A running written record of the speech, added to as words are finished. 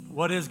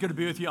What is good to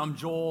be with you? I'm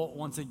Joel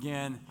once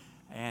again,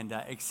 and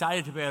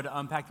excited to be able to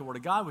unpack the Word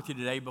of God with you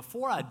today.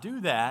 Before I do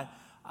that,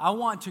 I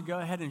want to go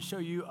ahead and show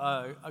you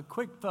a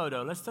quick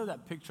photo. Let's throw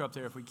that picture up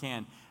there if we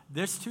can.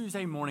 This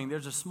Tuesday morning,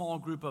 there's a small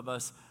group of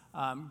us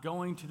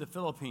going to the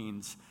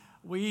Philippines.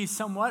 We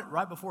somewhat,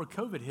 right before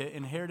COVID hit,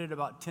 inherited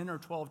about 10 or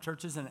 12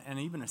 churches and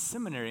even a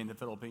seminary in the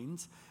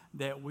Philippines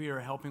that we are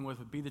helping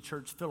with Be the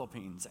Church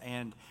Philippines.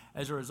 And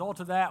as a result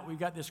of that, we've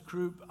got this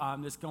group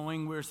that's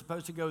going. We were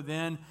supposed to go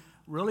then.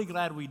 Really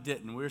glad we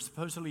didn't. We were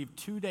supposed to leave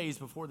 2 days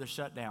before the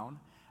shutdown.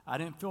 I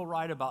didn't feel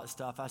right about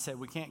stuff. I said,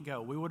 we can't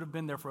go. We would have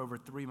been there for over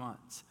 3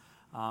 months.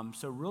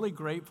 So really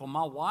grateful.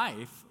 My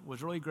wife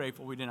was really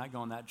grateful we did not go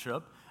on that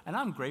trip. And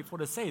I'm grateful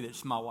to say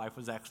that my wife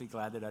was actually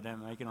glad that I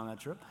didn't make it on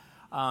that trip.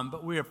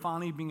 But we are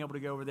finally being able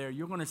to go over there.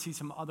 You're going to see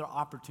some other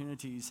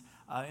opportunities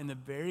in the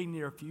very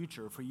near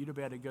future for you to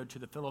be able to go to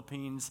the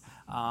Philippines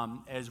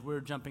as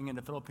we're jumping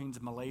into Philippines,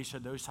 Malaysia,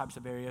 those types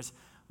of areas,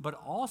 but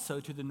also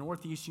to the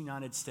Northeast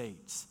United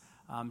States.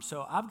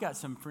 So I've got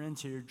some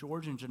friends here,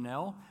 George and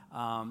Janelle,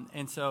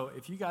 and so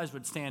if you guys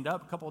would stand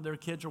up, a couple of their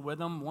kids are with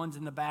them, one's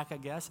in the back, I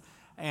guess,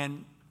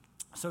 and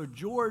so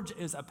George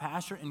is a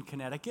pastor in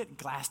Connecticut,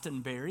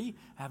 Glastonbury.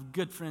 I have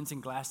good friends in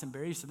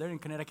Glastonbury, so they're in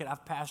Connecticut.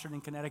 I've pastored in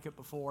Connecticut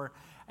before,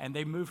 and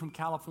they moved from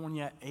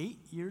California 8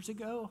 years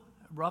ago,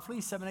 roughly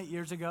 7-8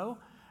 years ago,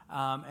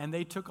 and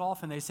they took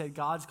off and they said,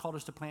 God's called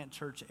us to plant a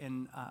church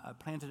in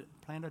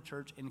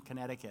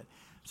Connecticut.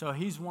 So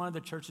he's one of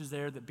the churches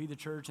there that Be the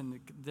Church, and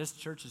this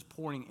church is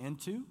pouring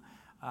into.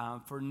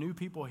 For new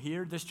people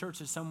here, this church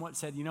has somewhat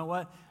said, you know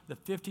what, the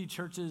 50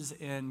 churches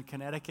in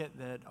Connecticut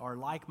that are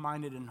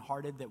like-minded and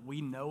hearted that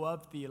we know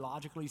of,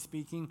 theologically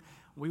speaking,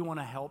 we want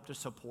to help to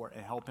support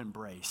and help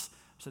embrace.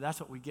 So that's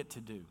what we get to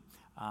do.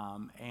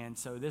 And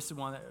so this is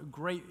one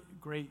great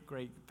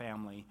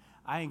family.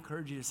 I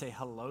encourage you to say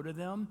hello to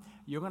them.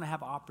 You're going to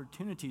have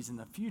opportunities in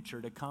the future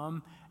to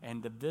come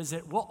and to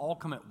visit. We'll all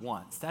come at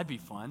once. That'd be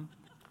fun,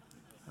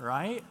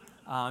 right?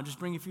 Just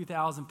bring a few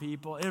thousand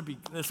people.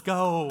 Let's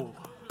go.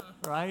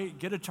 Right?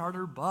 Get a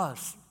charter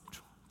bus,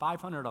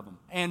 500 of them.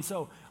 And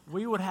so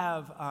we would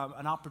have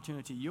an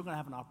opportunity, you're going to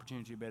have an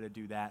opportunity to be able to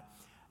do that,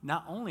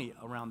 not only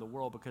around the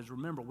world, because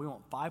remember, we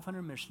want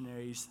 500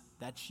 missionaries,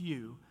 that's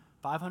you,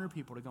 500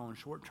 people to go on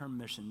short-term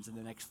missions in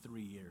the next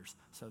 3 years.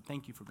 So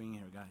thank you for being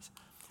here, guys.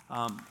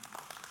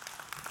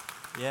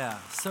 Yeah,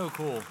 so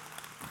cool.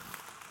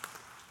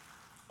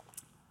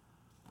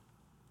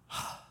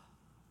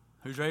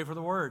 Who's ready for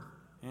the word?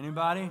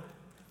 Anybody?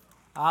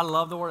 I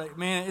love the word.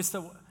 Man,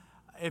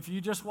 if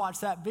you just watch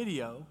that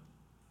video,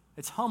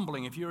 it's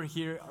humbling. If you were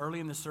here early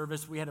in the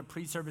service, we had a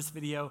pre-service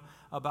video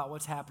about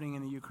what's happening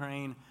in the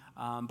Ukraine,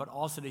 but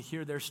also to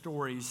hear their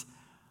stories.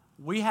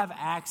 We have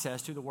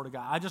access to the Word of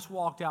God. I just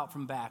walked out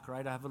from back,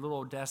 right? I have a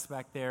little desk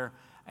back there,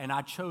 and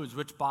I chose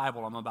which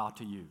Bible I'm about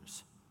to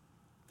use.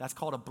 That's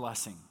called a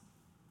blessing,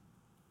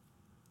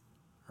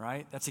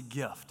 right? That's a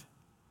gift.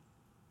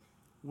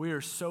 We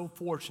are so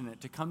fortunate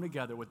to come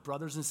together with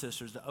brothers and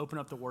sisters to open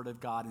up the Word of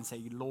God and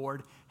say,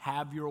 Lord,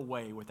 have your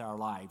way with our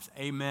lives.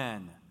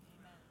 Amen.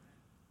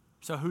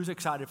 So who's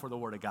excited for the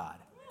Word of God?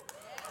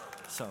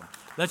 So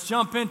let's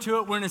jump into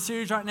it. We're in a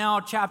series right now,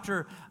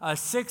 chapter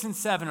 6 and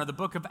 7 of the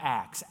book of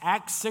Acts.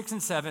 Acts 6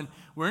 and 7.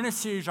 We're in a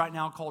series right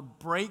now called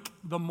Break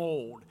the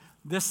Mold.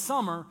 This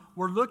summer,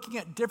 we're looking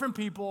at different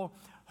people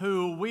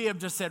who we have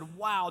just said,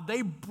 wow,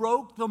 they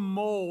broke the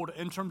mold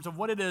in terms of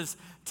what it is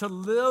to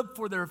live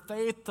for their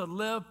faith, to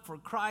live for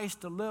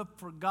Christ, to live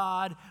for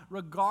God,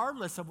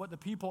 regardless of what the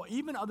people,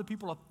 even other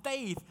people of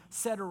faith,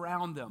 said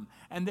around them.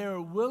 And they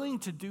were willing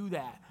to do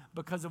that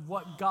because of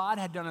what God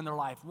had done in their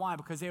life. Why?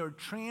 Because they were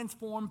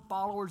transformed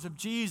followers of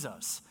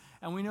Jesus.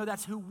 And we know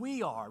that's who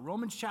we are,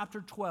 Romans chapter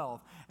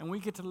 12. And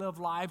we get to live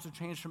lives of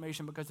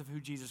transformation because of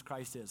who Jesus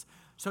Christ is.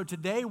 So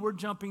today we're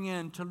jumping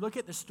in to look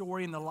at the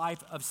story in the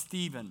life of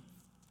Stephen.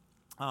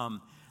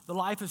 The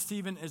life of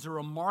Stephen is a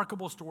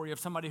remarkable story of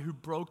somebody who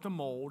broke the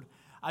mold.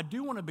 I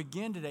do want to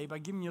begin today by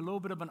giving you a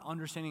little bit of an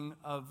understanding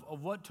of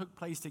what took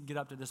place to get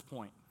up to this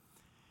point.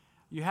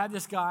 You have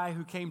this guy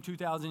who came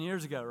 2,000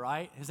 years ago,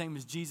 right? His name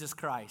is Jesus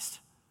Christ.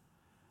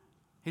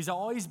 He's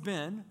always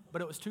been,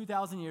 but it was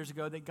 2,000 years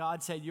ago that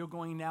God said, you're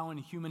going now in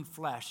human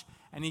flesh.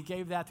 And he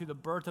gave that through the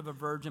birth of a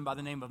virgin by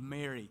the name of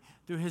Mary.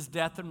 Through his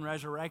death and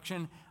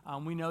resurrection,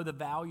 we know the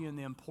value and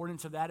the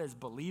importance of that as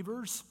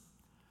believers.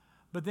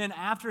 But then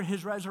after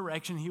his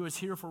resurrection, he was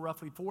here for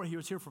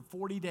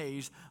 40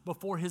 days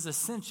before his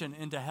ascension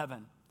into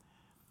heaven.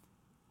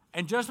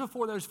 And just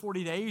before those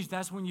 40 days,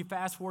 that's when you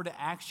fast forward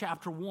to Acts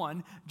chapter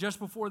 1, just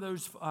before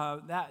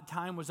that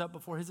time was up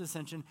before his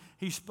ascension,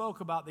 he spoke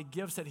about the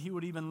gifts that he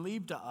would even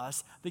leave to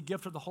us, the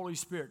gift of the Holy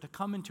Spirit to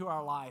come into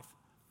our life,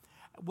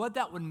 what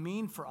that would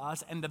mean for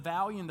us and the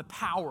value and the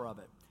power of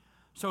it.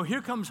 So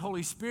here comes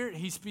Holy Spirit.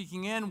 He's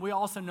speaking in. We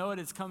also know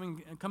it's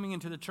coming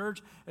into the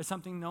church as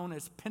something known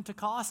as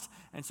Pentecost.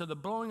 And so the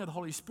blowing of the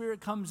Holy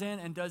Spirit comes in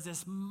and does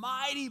this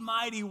mighty,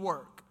 mighty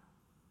work.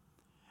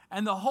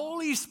 And the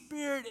Holy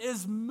Spirit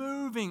is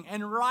moving.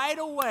 And right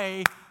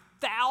away,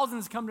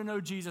 thousands come to know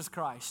Jesus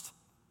Christ.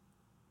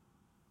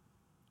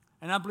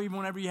 And I believe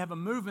whenever you have a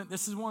movement,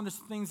 this is one of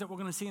the things that we're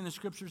going to see in the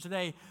scriptures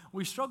today.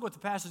 We struggle with the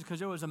passage because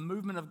there was a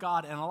movement of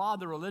God, and a lot of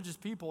the religious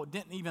people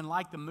didn't even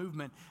like the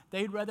movement.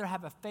 They'd rather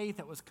have a faith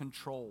that was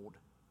controlled.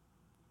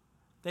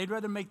 They'd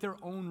rather make their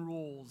own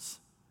rules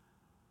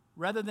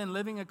rather than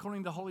living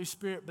according to the Holy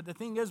Spirit. But the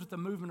thing is, with the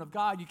movement of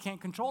God, you can't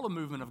control the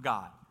movement of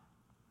God.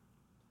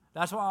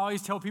 That's why I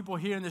always tell people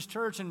here in this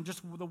church, and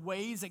just the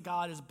ways that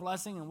God is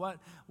blessing and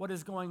what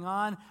is going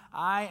on,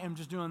 I am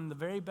just doing the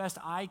very best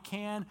I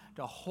can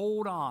to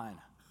hold on.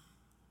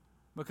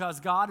 Because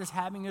God is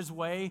having his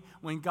way.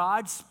 When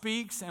God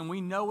speaks and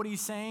we know what he's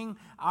saying,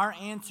 our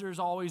answer is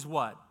always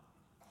what?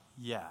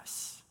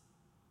 Yes.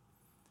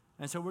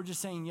 And so we're just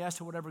saying yes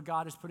to whatever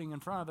God is putting in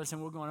front of us,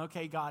 and we're going,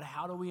 okay, God,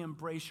 how do we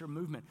embrace your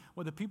movement?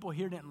 Well, the people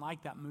here didn't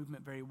like that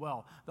movement very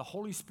well. The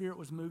Holy Spirit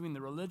was moving. The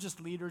religious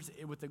leaders,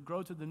 with the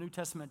growth of the New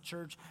Testament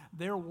church,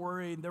 they're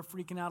worried. They're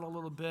freaking out a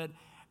little bit.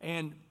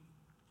 And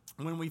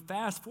when we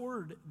fast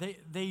forward,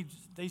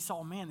 they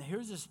saw, man,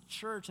 here's this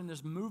church and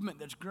this movement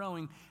that's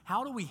growing.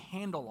 How do we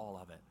handle all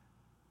of it?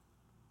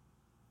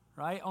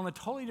 Right? On a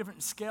totally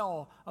different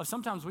scale of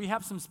sometimes we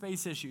have some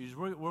space issues.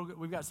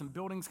 We've got some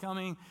buildings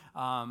coming.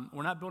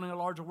 We're not building a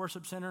larger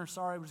worship center.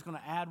 Sorry, we're just going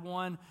to add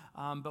one.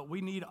 But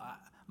we need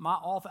my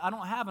office. I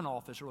don't have an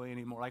office really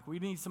anymore. Like, we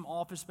need some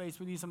office space.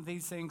 We need some of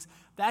these things.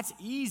 That's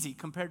easy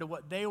compared to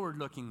what they were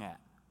looking at.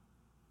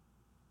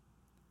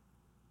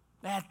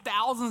 They had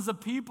thousands of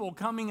people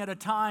coming at a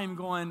time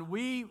going,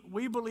 we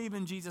believe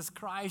in Jesus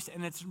Christ,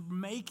 and it's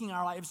making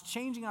our lives,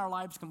 changing our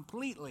lives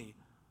completely.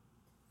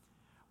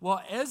 Well,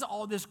 as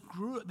all this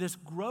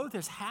growth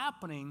is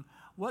happening,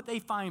 what they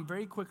find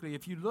very quickly,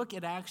 if you look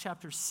at Acts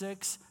chapter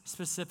 6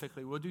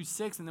 specifically, we'll do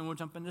 6 and then we'll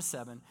jump into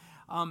 7.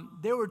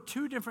 There were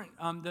two different,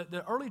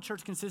 the early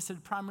church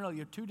consisted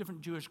primarily of two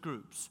different Jewish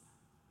groups.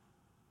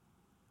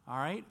 All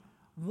right?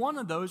 One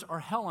of those are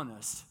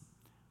Hellenists,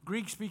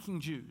 Greek-speaking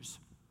Jews.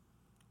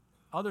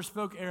 Others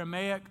spoke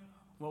Aramaic,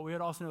 what we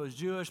would also know as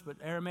Jewish, but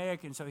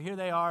Aramaic, and so here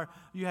they are.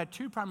 You had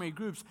two primary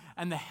groups,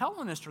 and the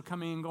Hellenists are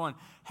coming and going,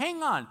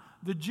 hang on,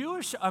 the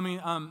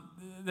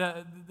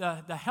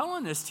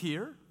Hellenists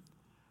here,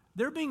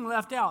 they're being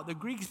left out, the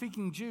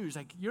Greek-speaking Jews.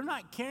 Like, you're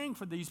not caring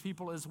for these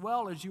people as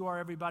well as you are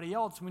everybody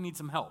else. We need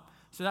some help.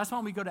 So that's why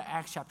we go to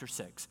Acts chapter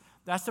 6.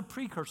 That's the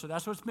precursor.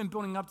 That's what's been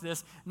building up to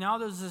this. Now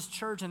there's this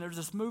church and there's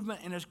this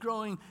movement and it's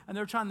growing and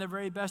they're trying their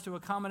very best to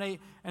accommodate.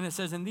 And it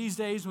says, in these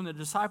days when the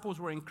disciples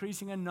were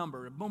increasing in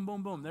number, boom,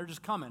 boom, boom, they're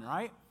just coming,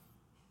 right?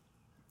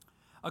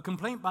 A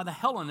complaint by the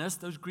Hellenists,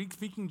 those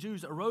Greek-speaking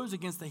Jews, arose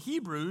against the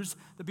Hebrews.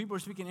 The people are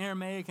speaking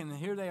Aramaic, and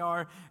here they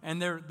are.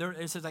 And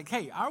it says, like,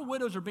 hey, our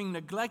widows are being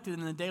neglected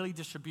in the daily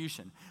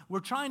distribution.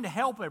 We're trying to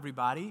help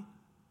everybody.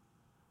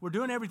 We're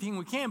doing everything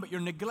we can, but you're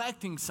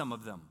neglecting some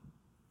of them.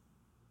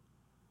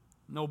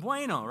 No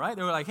bueno, right?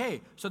 They were like,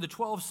 hey, so the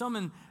 12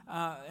 summoned,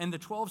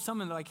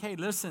 they're like, hey,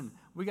 listen,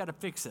 we got to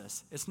fix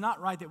this. It's not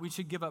right that we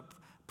should give up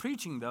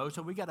preaching, though,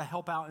 so we got to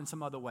help out in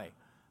some other way.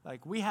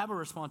 Like, we have a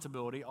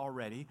responsibility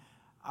already.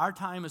 Our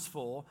time is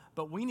full,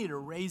 but we need to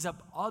raise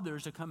up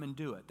others to come and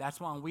do it. That's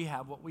why we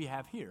have what we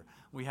have here.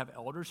 We have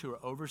elders who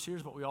are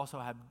overseers, but we also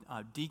have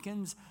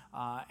deacons,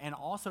 and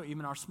also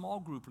even our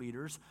small group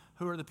leaders,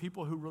 who are the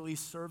people who really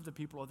serve the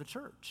people of the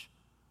church.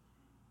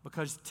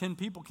 Because 10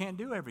 people can't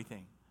do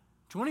everything.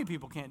 20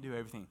 people can't do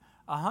everything.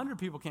 100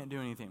 people can't do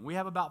anything. We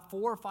have about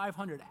 400 or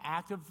 500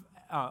 active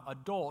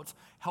adults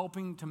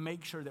helping to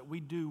make sure that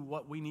we do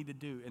what we need to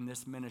do in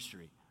this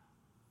ministry.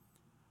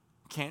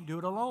 Can't do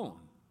it alone.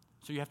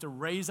 So you have to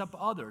raise up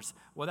others.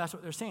 Well, that's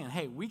what they're saying.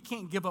 Hey, we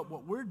can't give up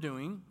what we're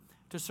doing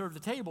to serve the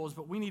tables,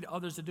 but we need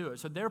others to do it.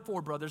 So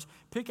therefore, brothers,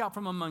 pick out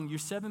from among you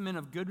 7 men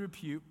of good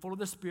repute, full of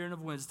the spirit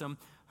of wisdom,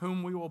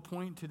 whom we will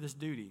appoint to this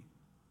duty.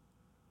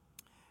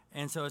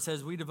 And so it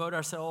says, we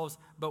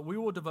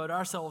will devote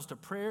ourselves to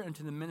prayer and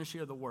to the ministry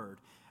of the word.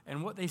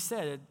 And what they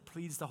said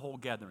pleased the whole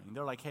gathering.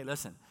 They're like, hey,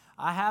 listen,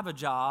 I have a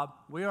job.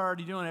 We're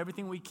already doing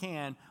everything we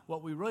can.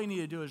 What we really need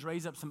to do is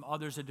raise up some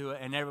others to do it.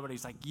 And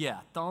everybody's like, yeah,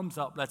 thumbs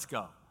up, let's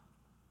go.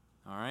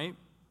 All right?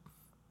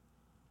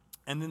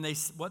 And then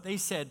what they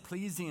said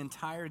pleased the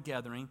entire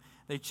gathering.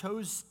 They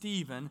chose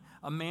Stephen,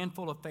 a man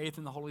full of faith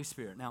in the Holy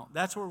Spirit. Now,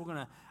 that's where we're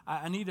going to,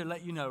 I need to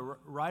let you know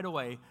right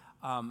away,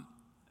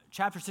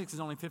 chapter 6 is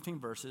only 15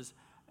 verses,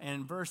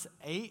 and verse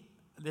 8,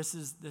 this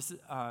is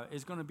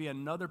going to be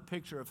another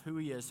picture of who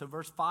he is. So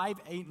verse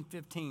 5, 8, and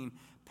 15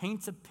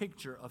 paints a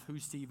picture of who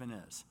Stephen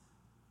is.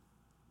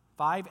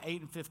 5,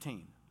 8, and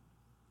 15.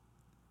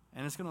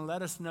 And it's going to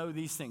let us know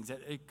these things.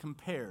 It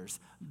compares.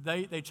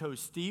 They chose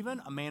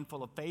Stephen, a man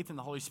full of faith in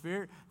the Holy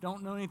Spirit.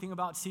 Don't know anything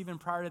about Stephen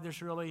prior to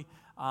this, really.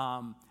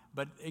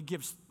 But it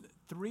gives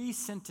 3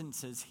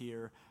 sentences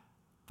here,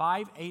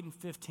 5, 8, and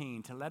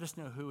 15, to let us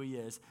know who he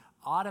is.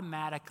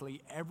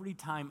 Automatically, every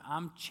time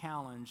I'm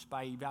challenged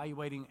by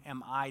evaluating,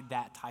 am I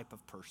that type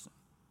of person?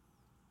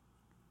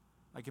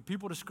 Like, if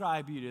people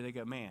describe you, they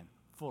go, man,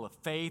 full of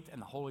faith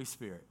and the Holy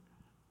Spirit.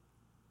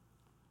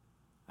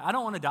 I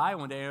don't want to die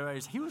one day.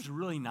 He was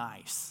really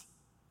nice.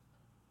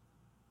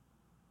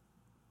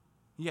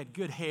 He had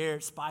good hair,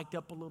 spiked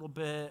up a little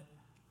bit,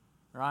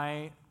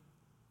 right?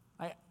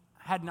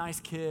 had nice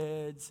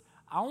kids.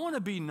 I want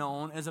to be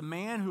known as a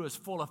man who is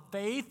full of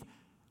faith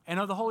and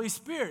of the Holy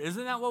Spirit.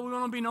 Isn't that what we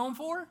want to be known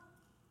for?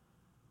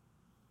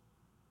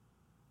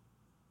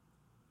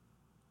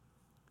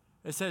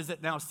 It says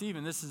that now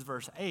Stephen, this is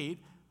verse 8,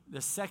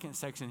 the second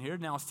section here.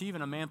 Now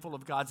Stephen, a man full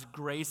of God's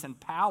grace and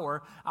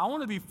power. I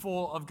want to be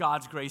full of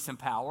God's grace and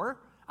power.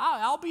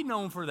 I'll be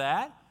known for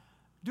that.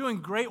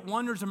 Doing great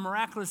wonders and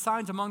miraculous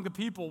signs among the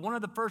people. One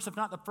of the first, if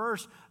not the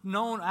first,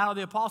 known out of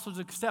the apostles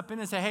to step in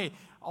and say, hey,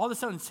 all of a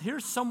sudden,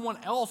 here's someone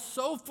else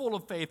so full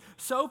of faith,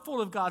 so full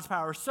of God's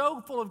power,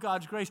 so full of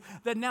God's grace,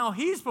 that now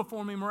he's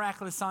performing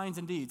miraculous signs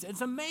and deeds.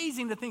 It's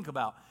amazing to think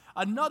about.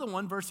 Another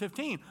one, verse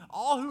 15.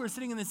 All who were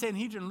sitting in the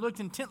Sanhedrin looked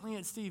intently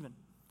at Stephen,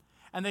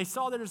 and they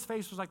saw that his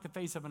face was like the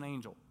face of an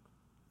angel.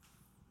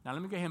 Now,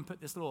 let me go ahead and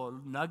put this little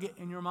nugget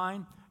in your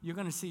mind. You're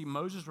going to see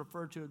Moses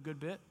referred to a good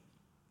bit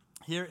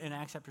here in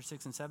Acts chapter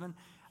 6 and 7.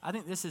 I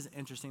think this is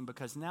interesting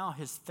because now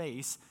his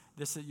face,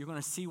 you're going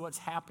to see what's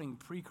happening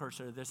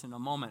precursor to this in a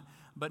moment,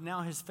 but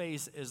now his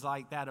face is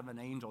like that of an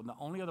angel. The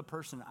only other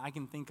person I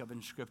can think of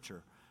in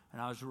Scripture,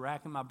 and I was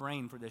racking my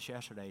brain for this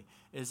yesterday,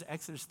 is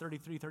Exodus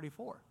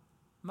 33:34.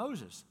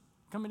 Moses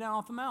coming down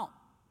off the mount.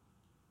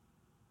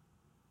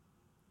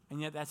 And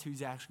yet that's who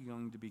he's actually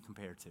going to be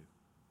compared to.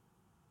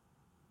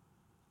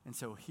 And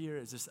so here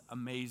is this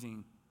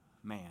amazing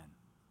man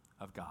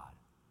of God.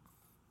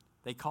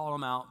 They call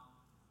him out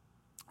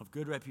of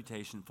good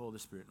reputation, full of the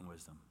Spirit and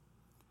wisdom.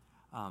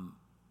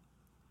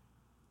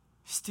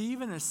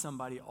 Stephen is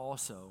somebody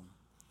also,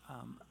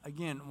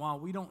 again, while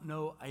we don't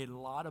know a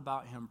lot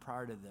about him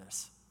prior to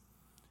this,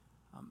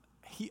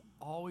 he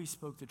always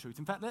spoke the truth.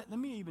 In fact, let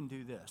me even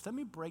do this. Let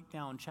me break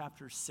down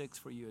chapter 6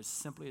 for you as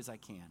simply as I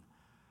can.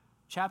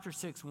 Chapter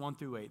 6, 1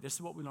 through 8. This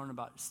is what we learn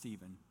about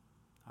Stephen.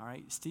 All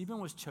right? Stephen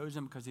was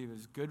chosen because he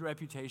was good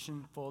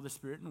reputation, full of the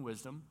Spirit and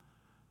wisdom.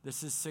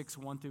 This is 6,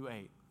 1 through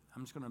 8.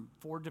 I'm just going to,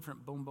 4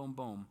 different boom, boom,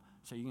 boom,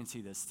 so you can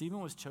see this.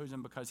 Stephen was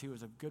chosen because he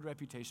was of good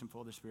reputation,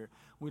 full of the Spirit.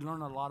 We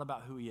learn a lot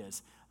about who he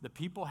is. The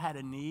people had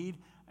a need,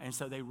 and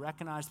so they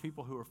recognized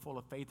people who were full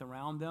of faith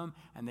around them,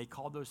 and they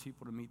called those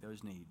people to meet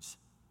those needs.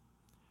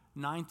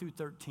 9 through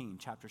 13,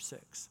 chapter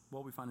 6,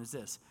 what we find is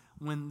this.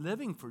 When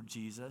living for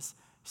Jesus,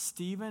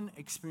 Stephen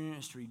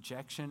experienced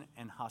rejection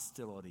and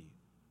hostility.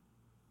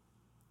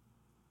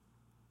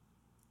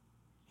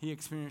 He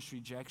experienced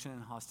rejection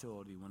and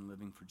hostility when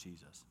living for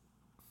Jesus.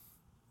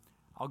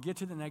 I'll get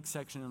to the next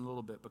section in a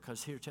little bit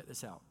because here, check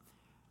this out.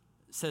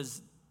 It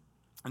says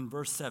in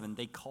verse 7,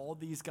 they called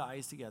these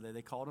guys together.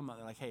 They called them up.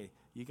 They're like, hey,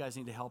 you guys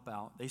need to help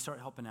out. They start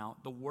helping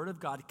out. The word of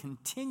God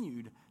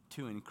continued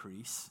to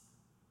increase.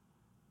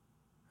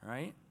 All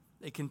right?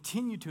 They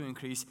continued to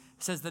increase.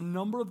 It says the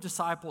number of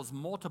disciples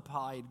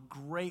multiplied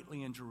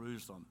greatly in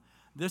Jerusalem.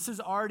 This is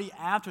already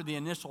after the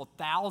initial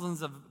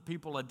thousands of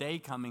people a day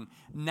coming.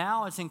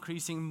 Now it's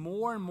increasing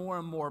more and more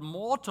and more,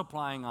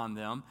 multiplying on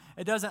them.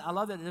 I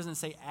love that it doesn't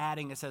say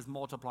adding, it says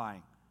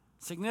multiplying.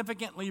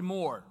 Significantly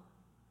more.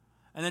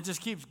 And it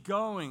just keeps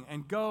going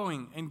and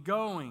going and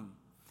going.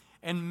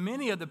 And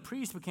many of the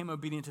priests became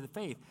obedient to the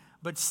faith.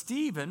 But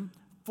Stephen,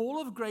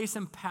 full of grace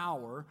and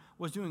power,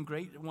 was doing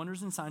great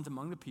wonders and signs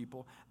among the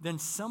people. Then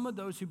some of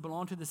those who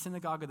belonged to the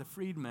synagogue of the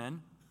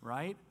freedmen,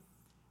 right?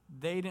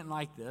 They didn't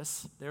like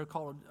this. They were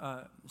called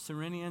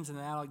Cyrenians and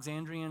the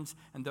Alexandrians,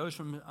 and those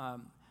from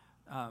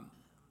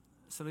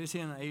Cilicia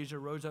and Asia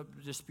rose up,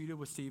 disputed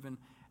with Stephen.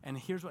 And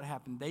here's what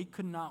happened. They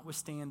could not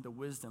withstand the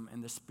wisdom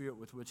and the spirit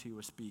with which he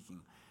was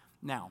speaking.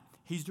 Now,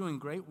 he's doing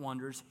great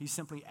wonders. He's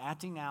simply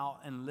acting out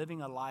and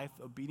living a life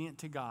obedient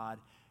to God.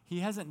 He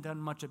hasn't done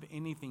much of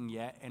anything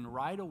yet, and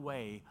right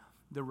away,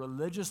 the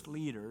religious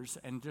leaders,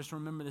 and just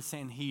remember the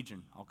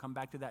Sanhedrin, I'll come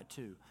back to that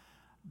too,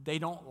 they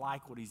don't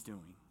like what he's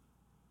doing.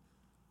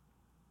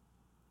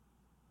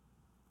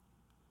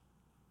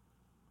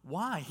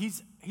 Why?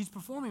 He's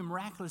performing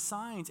miraculous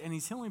signs, and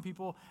he's healing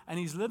people, and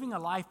he's living a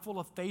life full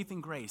of faith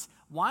and grace.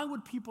 Why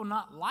would people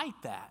not like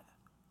that?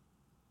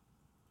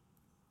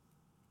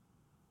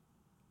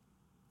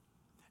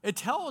 It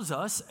tells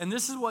us, and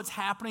this is what's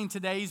happening in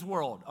today's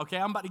world. Okay,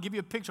 I'm about to give you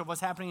a picture of what's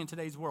happening in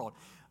today's world.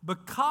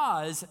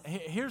 Because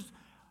here's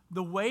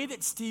the way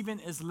that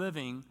Stephen is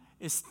living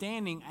is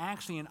standing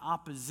actually in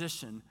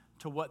opposition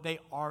to what they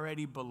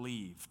already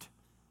believed,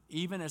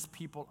 even as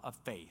people of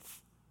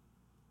faith.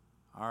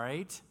 All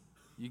right?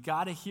 You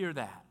got to hear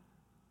that.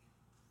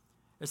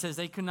 It says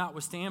they could not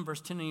withstand, verse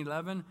 10 and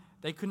 11,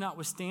 they could not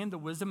withstand the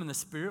wisdom and the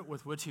spirit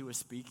with which he was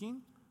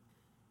speaking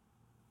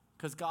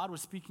because God was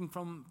speaking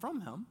from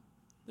him.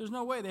 There's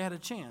no way they had a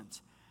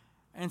chance.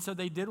 And so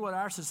they did what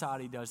our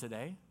society does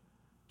today.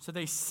 So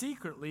they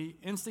secretly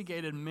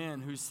instigated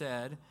men who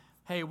said,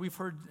 hey, we've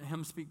heard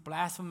him speak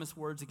blasphemous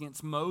words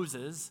against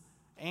Moses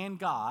and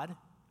God.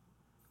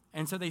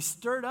 And so they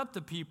stirred up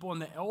the people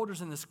and the elders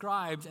and the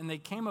scribes, and they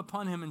came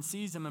upon him and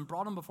seized him and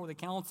brought him before the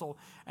council,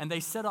 and they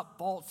set up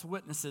false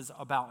witnesses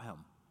about him.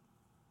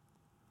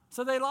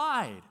 So they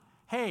lied.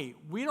 hey,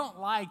 we don't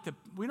like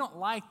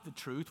the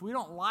truth. We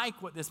don't like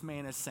what this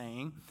man is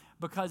saying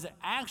because it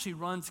actually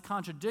runs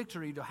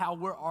contradictory to how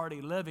we're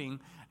already living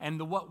and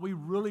to what we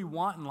really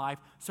want in life.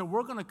 So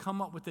we're going to come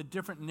up with a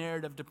different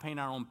narrative to paint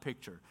our own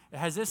picture.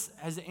 Does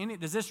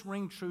this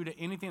ring true to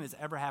anything that's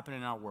ever happened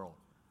in our world?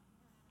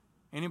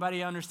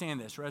 Anybody understand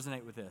this,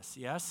 resonate with this?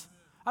 Yes?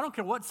 I don't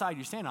care what side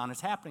you stand on.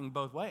 It's happening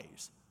both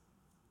ways.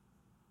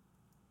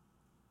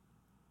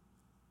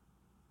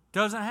 It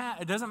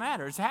doesn't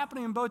matter. It's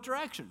happening in both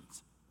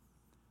directions.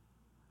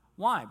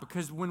 Why?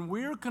 Because when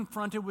we're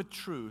confronted with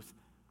truth,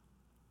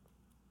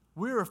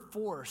 we're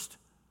forced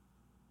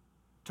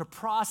to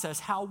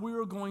process how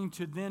we're going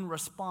to then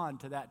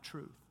respond to that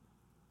truth.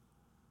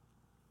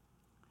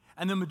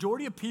 And the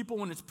majority of people,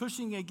 when it's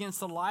pushing against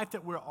the life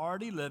that we're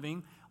already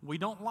living, we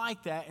don't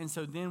like that, and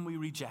so then we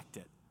reject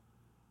it.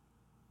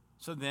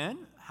 So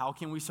then, how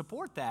can we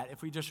support that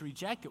if we just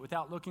reject it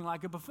without looking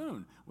like a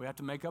buffoon? We have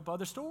to make up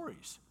other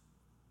stories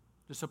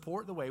to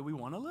support the way we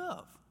want to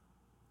live.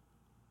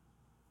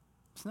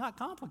 It's not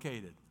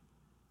complicated.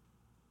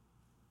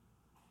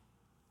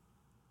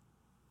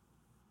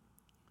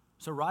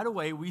 So right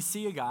away, we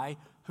see a guy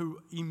who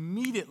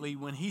immediately,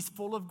 when he's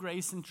full of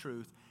grace and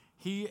truth,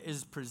 he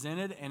is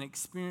presented and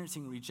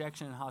experiencing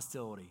rejection and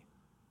hostility.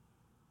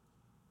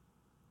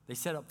 They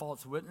set up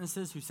false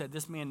witnesses who said,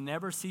 this man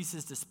never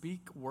ceases to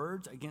speak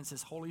words against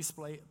his holy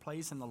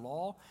place in the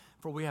law,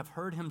 for we have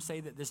heard him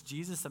say that this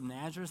Jesus of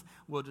Nazareth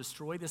will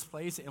destroy this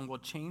place and will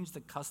change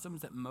the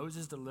customs that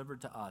Moses delivered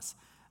to us.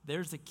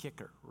 There's the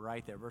kicker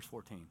right there, verse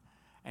 14.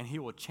 And he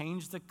will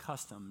change the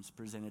customs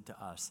presented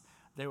to us.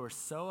 They were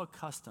so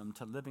accustomed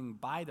to living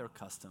by their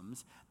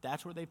customs.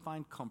 That's where they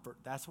find comfort.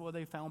 That's where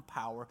they found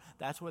power.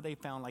 That's where they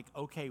found like,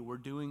 okay, we're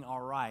doing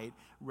all right,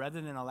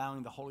 rather than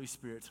allowing the Holy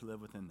Spirit to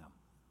live within them.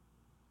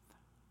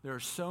 There are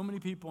so many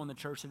people in the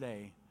church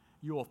today,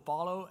 you will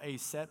follow a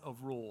set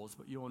of rules,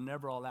 but you will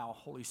never allow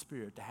Holy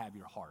Spirit to have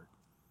your heart.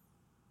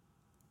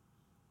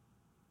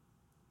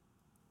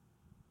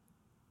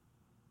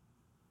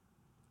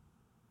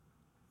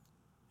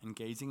 And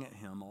gazing at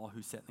him, all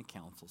who sat in the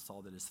council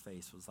saw that his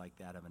face was like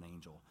that of an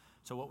angel.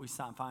 So what we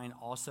find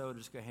also,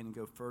 just go ahead and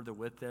go further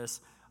with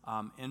this,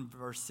 in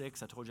verse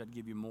 6, I told you I'd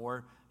give you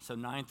more. So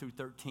 9 through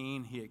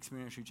 13, he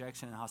experienced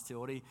rejection and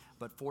hostility.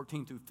 But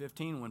 14 through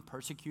 15, when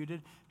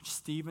persecuted,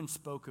 Stephen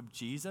spoke of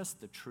Jesus,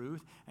 the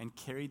truth, and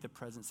carried the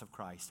presence of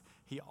Christ.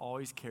 He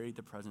always carried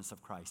the presence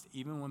of Christ.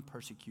 Even when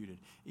persecuted,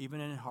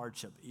 even in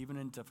hardship, even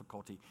in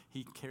difficulty,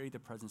 he carried the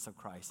presence of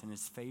Christ. And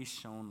his face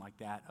shone like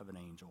that of an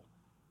angel.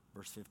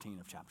 Verse 15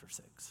 of chapter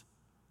 6.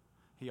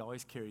 He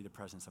always carried the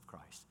presence of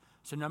Christ.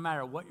 So no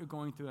matter what you're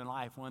going through in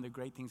life, one of the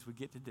great things we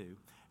get to do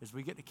is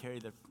we get to carry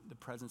the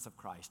presence of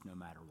Christ no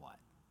matter what.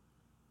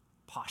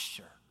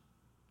 Posture.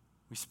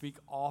 We speak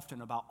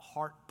often about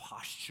heart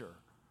posture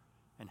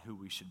and who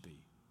we should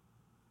be.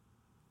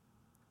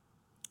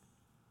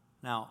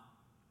 Now,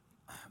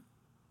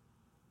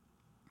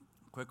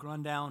 quick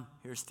rundown.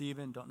 Here's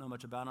Stephen. Don't know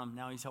much about him.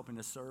 Now he's helping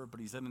to serve, but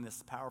he's living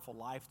this powerful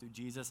life through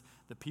Jesus.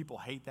 The people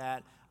hate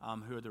that,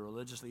 who are the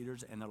religious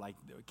leaders, and they're like,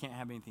 we can't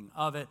have anything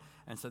of it.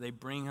 And so they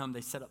bring him. They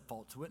set up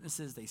false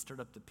witnesses. They stirred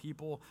up the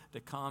people to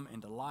come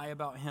and to lie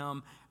about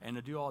him and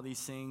to do all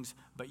these things,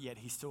 but yet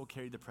he still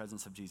carried the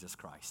presence of Jesus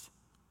Christ.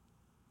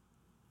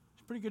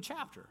 It's a pretty good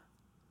chapter.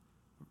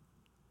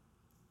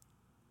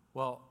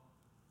 Well,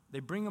 they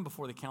bring him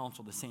before the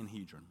council, the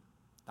Sanhedrin.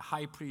 The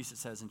high priest, it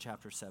says in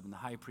chapter 7, the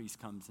high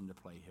priest comes into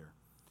play here.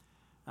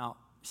 Now,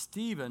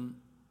 Stephen,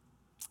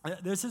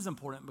 this is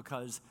important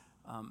because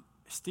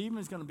Stephen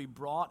is going to be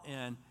brought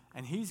in,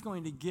 and he's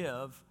going to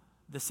give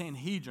the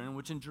Sanhedrin,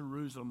 which in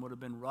Jerusalem would have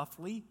been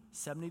roughly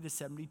 70 to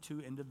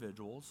 72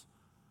 individuals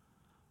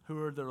who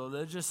are the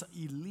religious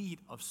elite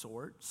of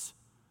sorts,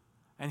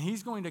 and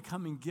he's going to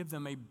come and give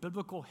them a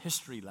biblical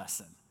history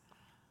lesson.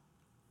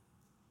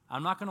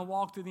 I'm not going to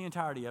walk through the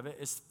entirety of it.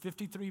 It's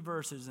 53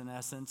 verses in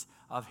essence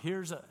of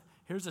here's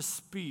a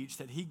speech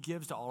that he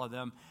gives to all of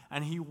them,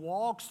 and he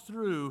walks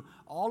through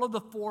all of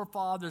the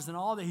forefathers and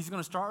all that. He's going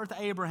to start with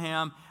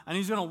Abraham, and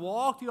he's going to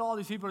walk through all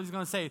these people. He's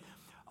going to say,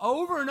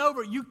 over and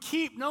over, you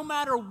keep, no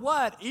matter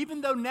what,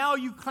 even though now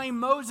you claim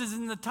Moses,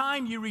 in the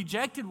time you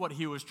rejected what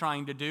he was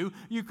trying to do,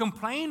 you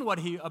complained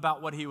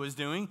about what he was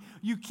doing,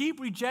 you keep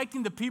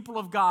rejecting the people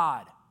of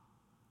God.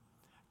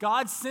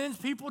 God sends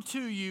people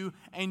to you,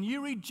 and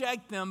you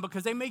reject them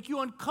because they make you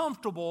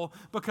uncomfortable,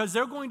 because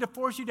they're going to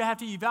force you to have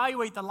to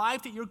evaluate the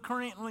life that you're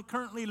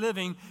currently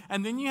living,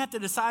 and then you have to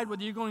decide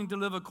whether you're going to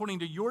live according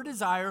to your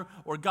desire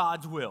or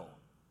God's will.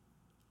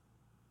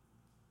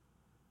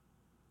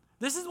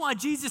 This is why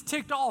Jesus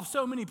ticked off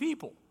so many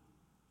people.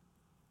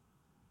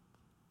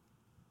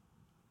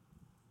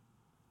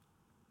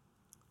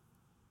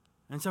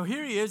 And so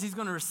here he is. He's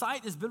going to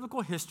recite this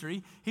biblical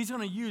history. He's going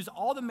to use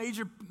all the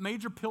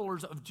major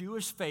pillars of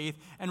Jewish faith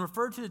and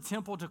refer to the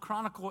temple to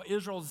chronicle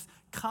Israel's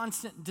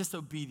constant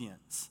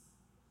disobedience.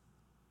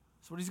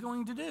 That's what he's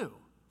going to do.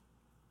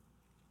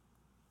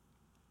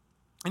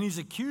 And he's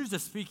accused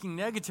of speaking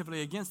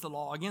negatively against the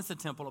law, against the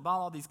temple, about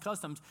all these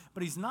customs,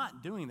 but he's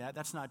not doing that.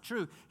 That's not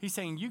true. He's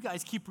saying, you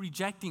guys keep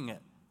rejecting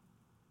it.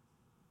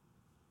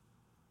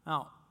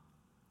 Now,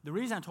 the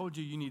reason I told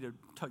you you need to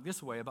tuck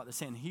this away about the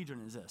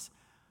Sanhedrin is this.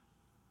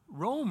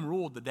 Rome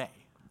ruled the day.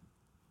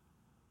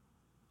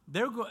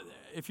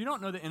 If you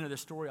don't know the end of the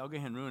story, I'll go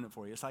ahead and ruin it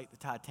for you. It's like the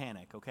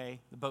Titanic, okay?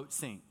 The boat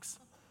sinks.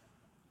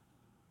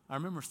 I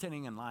remember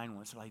standing in line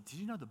once, they're like, did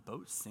you know the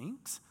boat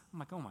sinks? I'm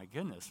like, oh my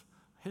goodness,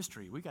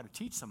 history, we got to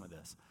teach some of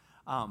this.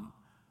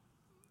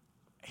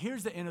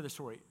 Here's the end of the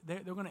story.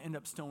 They're going to end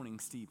up stoning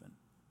Stephen.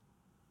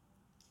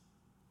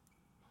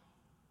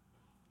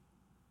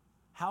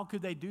 How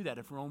could they do that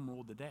if Rome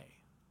ruled the day?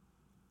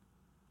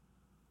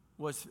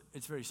 Well,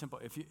 it's very simple.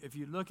 If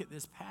you look at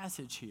this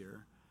passage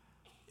here,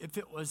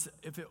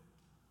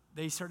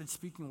 they started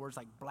speaking words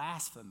like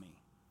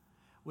blasphemy,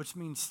 which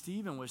means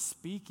Stephen was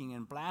speaking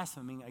and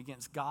blaspheming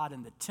against God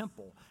in the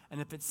temple.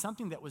 And if it's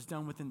something that was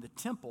done within the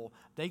temple,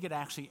 they could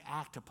actually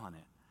act upon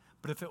it.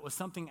 But if it was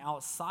something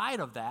outside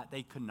of that,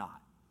 they could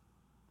not.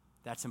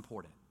 That's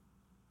important.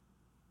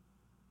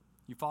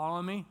 You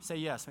following me? Say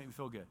yes, make me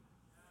feel good.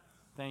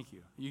 Thank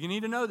you. You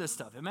need to know this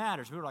stuff. It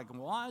matters. People are like,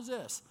 well, why is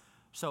this?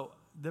 So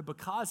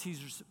because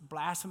he's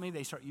blasphemy,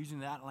 they start using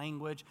that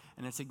language,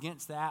 and it's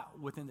against that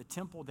within the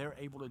temple. They're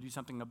able to do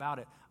something about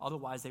it.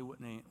 Otherwise, they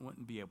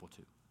wouldn't be able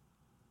to.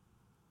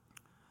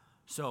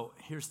 So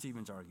here's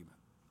Stephen's argument.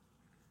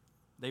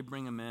 They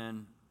bring him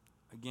in.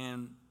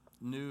 Again,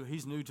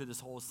 he's new to this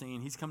whole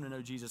scene. He's come to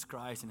know Jesus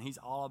Christ, and he's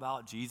all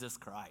about Jesus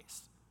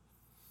Christ.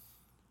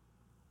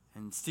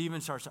 And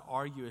Stephen starts to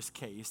argue his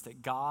case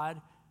that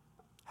God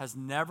has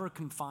never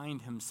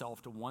confined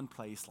himself to one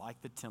place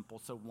like the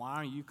temple. So why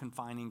are you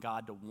confining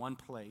God to one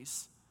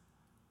place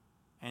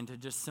and to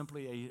just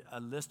simply a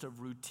list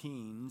of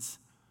routines,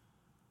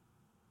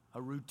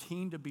 a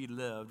routine to be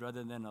lived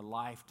rather than a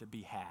life to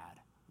be had?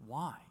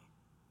 Why?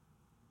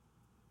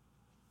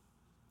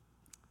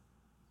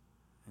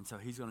 And so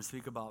he's going to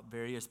speak about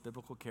various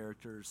biblical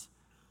characters,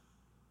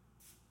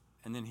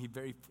 and then he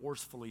very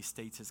forcefully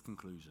states his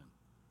conclusion,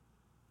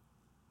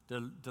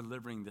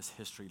 delivering this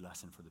history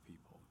lesson for the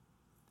people.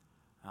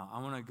 Now,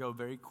 I want to go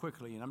very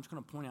quickly, and I'm just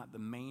going to point out the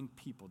main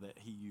people that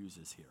he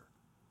uses here.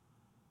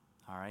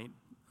 All right?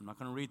 I'm not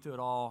going to read through it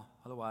all.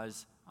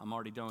 Otherwise, I'm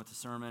already done with the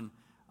sermon.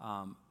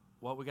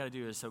 What we got to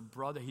do is,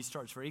 he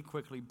starts very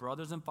quickly.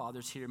 Brothers and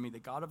fathers, hear me. The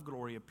God of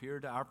glory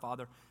appeared to our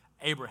father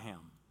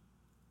Abraham.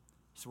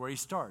 That's where he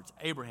starts.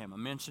 Abraham. I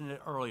mentioned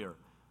it earlier.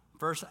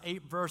 First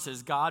 8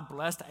 verses, God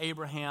blessed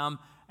Abraham,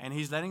 and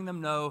he's letting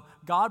them know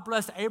God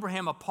blessed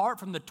Abraham apart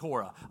from the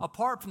Torah,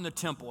 apart from the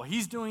temple.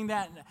 He's doing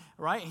that,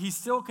 right? He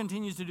still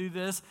continues to do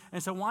this.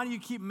 And so why do you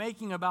keep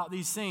making about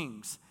these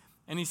things?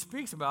 And he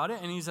speaks about it,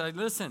 and he's like,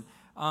 listen,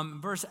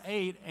 verse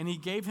 8, and he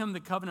gave him the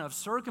covenant of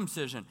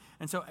circumcision.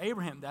 And so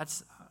Abraham,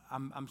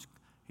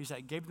 he's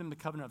like, gave them the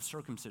covenant of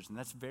circumcision.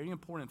 That's very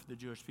important for the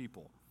Jewish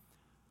people.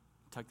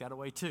 Tuck that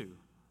away too,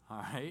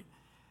 all right?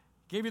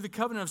 Gave you the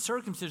covenant of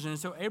circumcision. And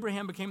so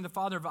Abraham became the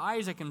father of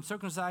Isaac and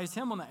circumcised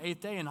him on the 8th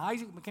day. And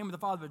Isaac became the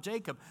father of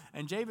Jacob.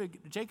 And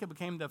Jacob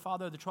became the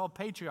father of the 12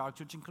 patriarchs,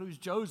 which includes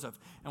Joseph.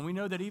 And we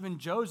know that even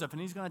Joseph, and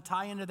he's going to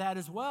tie into that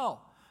as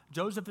well.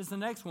 Joseph is the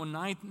next one,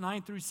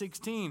 9 through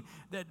 16,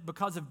 that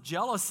because of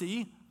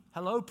jealousy,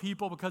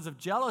 because of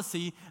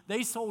jealousy,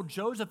 they sold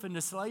Joseph into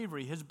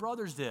slavery. His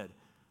brothers did.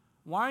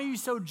 Why are you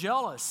so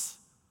jealous?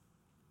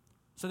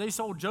 So they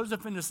sold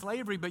Joseph into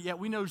slavery, but yet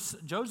we know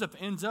Joseph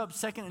ends up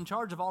second in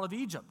charge of all of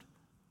Egypt.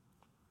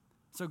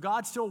 So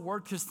God still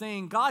worked his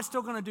thing. God's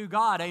still going to do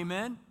God,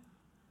 amen?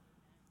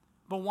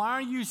 But why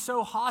are you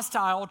so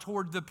hostile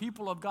toward the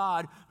people of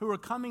God who are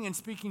coming and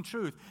speaking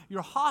truth?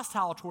 You're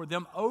hostile toward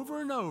them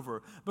over and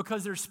over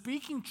because they're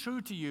speaking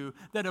truth to you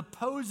that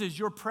opposes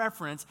your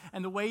preference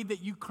and the way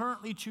that you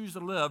currently choose to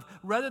live,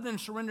 rather than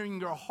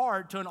surrendering your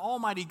heart to an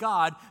almighty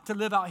God to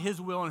live out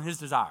his will and his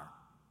desire.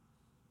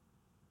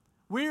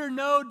 We're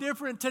no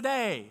different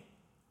today.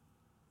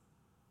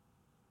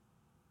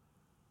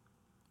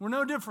 We're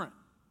no different.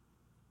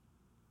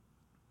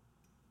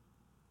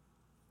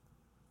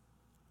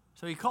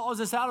 So he calls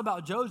us out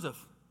about Joseph.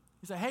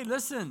 He said, hey,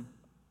 listen,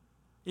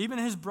 even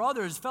his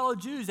brothers, fellow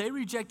Jews, they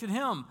rejected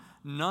him.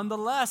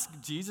 Nonetheless,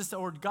 Jesus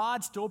or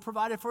God still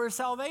provided for his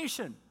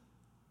salvation.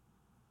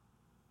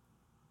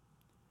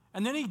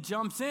 And then he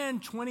jumps in,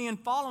 20 and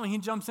following, he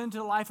jumps into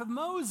the life of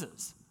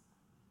Moses.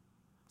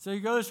 So he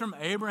goes from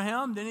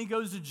Abraham, then he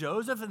goes to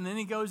Joseph, and then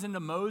he goes into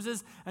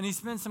Moses, and he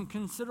spends some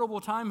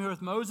considerable time here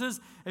with Moses.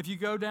 If you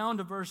go down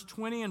to verse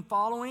 20 and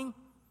following,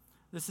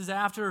 this is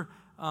after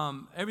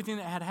everything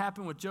that had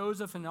happened with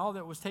Joseph and all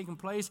that was taking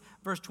place.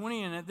 Verse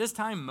 20, and at this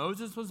time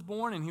Moses was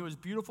born, and he was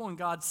beautiful in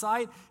God's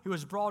sight. He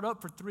was brought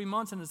up for 3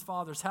 months in his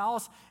father's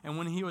house, and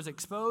when he was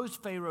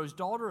exposed, Pharaoh's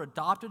daughter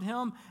adopted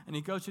him. And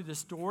he goes through this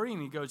story, and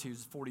he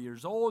was 40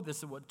 years old. This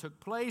is what took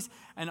place.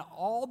 And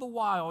all the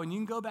while, and you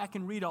can go back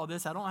and read all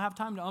this. I don't have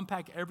time to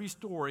unpack every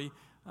story.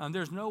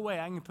 There's no way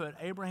I can put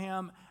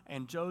Abraham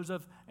and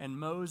Joseph and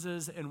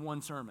Moses in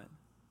one sermon.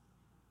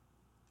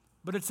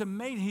 But it's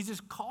amazing. He's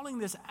just calling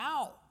this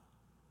out.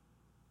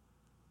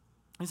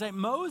 It's like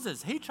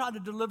Moses, he tried to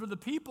deliver the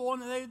people,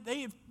 and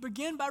they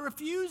begin by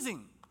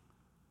refusing.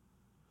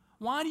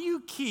 Why do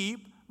you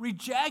keep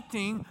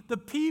rejecting the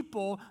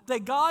people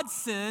that God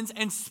sends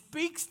and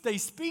they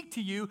speak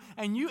to you,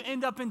 and you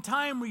end up in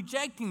time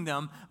rejecting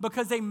them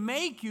because they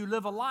make you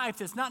live a life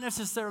that's not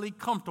necessarily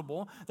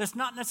comfortable, that's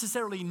not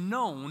necessarily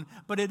known,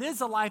 but it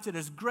is a life that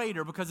is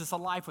greater because it's a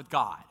life with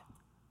God.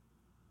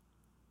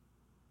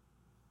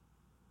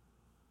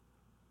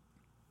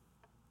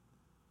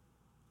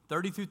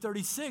 Through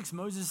 36,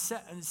 Moses'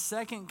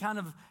 second kind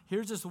of,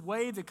 here's this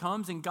wave that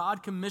comes, and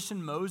God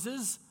commissioned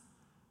Moses.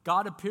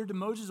 God appeared to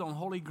Moses on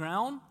holy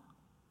ground,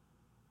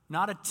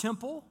 not a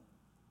temple,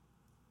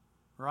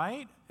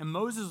 right? And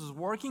Moses was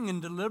working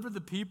and delivered the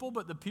people,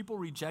 but the people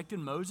rejected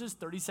Moses.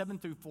 37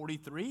 through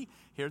 43,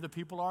 here the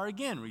people are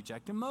again,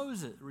 rejecting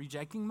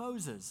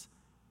Moses.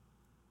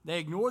 They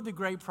ignored the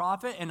great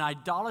prophet, and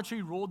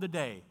idolatry ruled the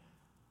day.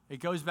 It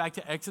goes back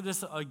to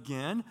Exodus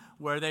again,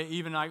 where they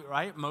even,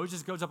 right,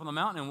 Moses goes up on the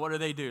mountain, and what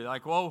do? They're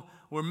like, well,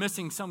 we're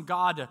missing some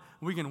God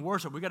we can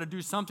worship. We got to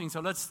do something,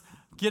 so let's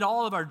get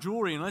all of our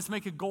jewelry, and let's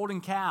make a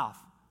golden calf.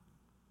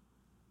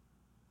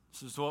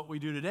 This is what we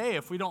do today.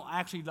 If we don't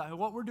actually,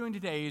 what we're doing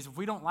today is if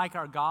we don't like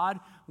our God,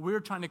 we're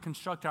trying to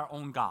construct our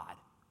own God.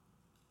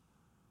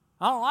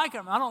 I don't like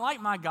him. I don't like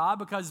my God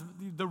because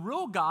the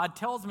real God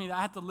tells me that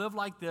I have to live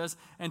like this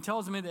and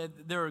tells me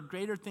that there are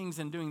greater things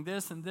than doing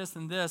this and this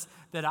and this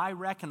that I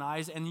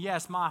recognize. And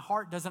yes, my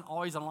heart doesn't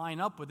always align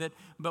up with it,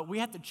 but we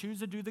have to choose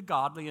to do the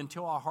godly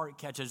until our heart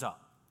catches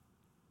up.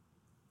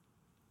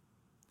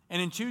 And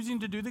in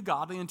choosing to do the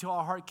godly until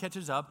our heart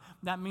catches up,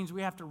 that means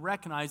we have to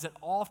recognize that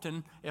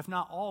often, if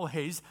not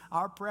always,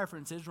 our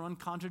preferences run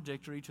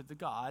contradictory to the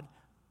God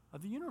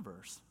of the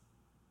universe.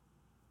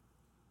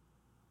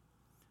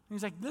 And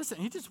he's like, listen,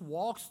 he just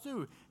walks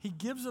through. He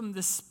gives them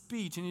this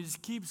speech, and he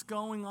just keeps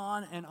going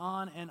on and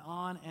on and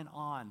on and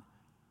on.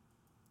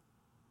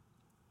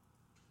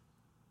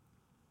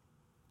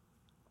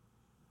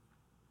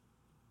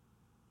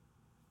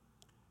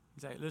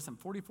 He's like, listen,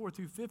 44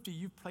 through 50,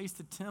 you've placed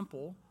the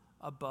temple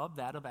above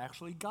that of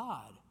actually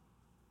God.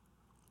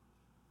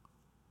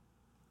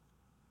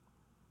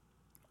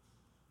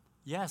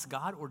 Yes,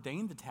 God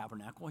ordained the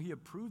tabernacle. He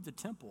approved the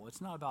temple. It's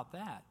not about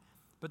that.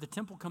 But the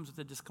temple comes with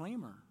a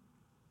disclaimer.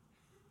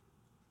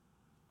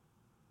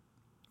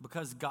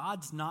 Because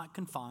God's not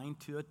confined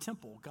to a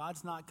temple.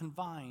 God's not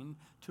confined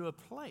to a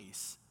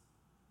place.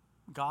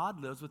 God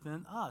lives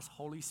within us,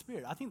 Holy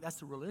Spirit. I think that's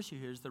the real issue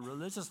here is the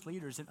religious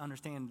leaders didn't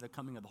understand the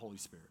coming of the Holy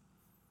Spirit.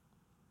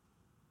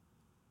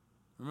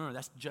 Remember,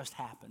 that's just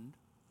happened.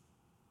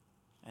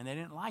 And they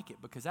didn't like it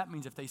because that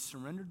means if they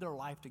surrendered their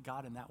life to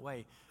God in that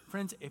way,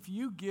 friends, if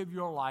you give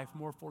your life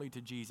more fully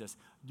to Jesus,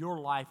 your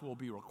life will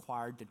be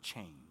required to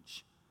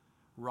change.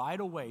 Right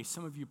away,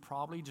 some of you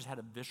probably just had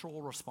a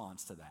visceral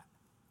response to that.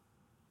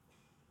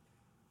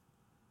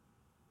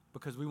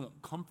 Because we want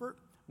comfort,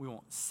 we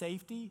want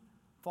safety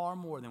far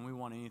more than we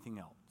want anything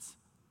else.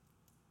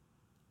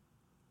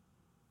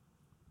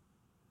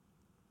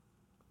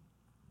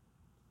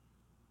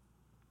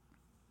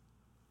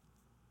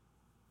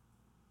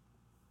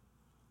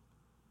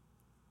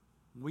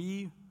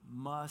 We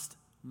must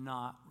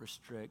not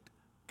restrict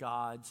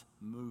God's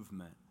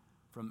movement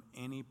from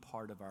any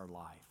part of our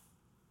life.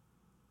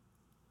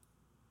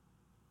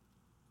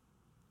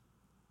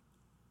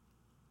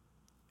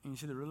 And you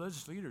see, the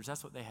religious leaders,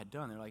 that's what they had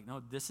done. They're like,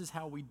 no, this is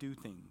how we do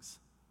things.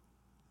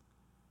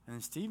 And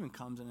then Stephen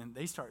comes in and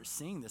they start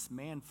seeing this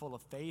man full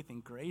of faith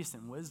and grace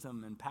and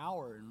wisdom and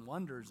power and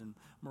wonders and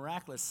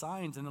miraculous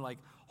signs. And they're like,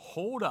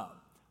 hold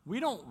up. We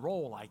don't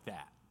roll like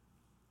that.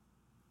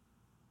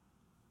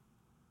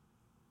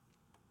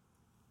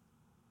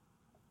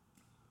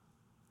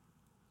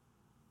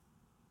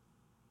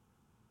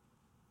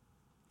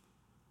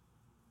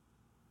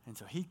 And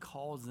so he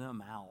calls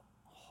them out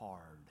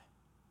hard.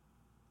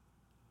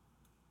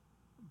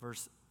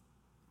 Verse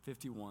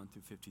 51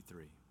 through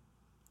 53.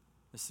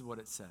 This is what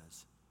it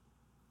says.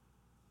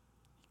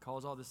 He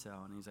calls all this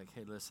out and he's like,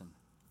 hey, listen,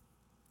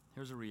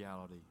 here's a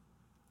reality.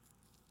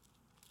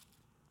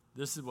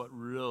 This is what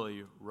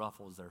really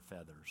ruffles their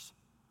feathers.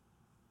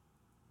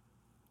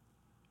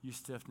 You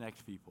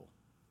stiff-necked people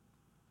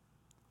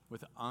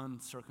with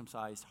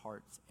uncircumcised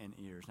hearts and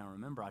ears. Now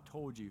remember, I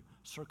told you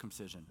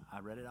circumcision. I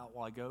read it out a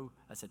while ago.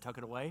 I said, tuck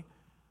it away.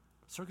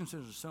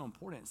 Circumcision is so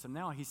important. So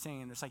now he's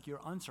saying it's like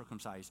you're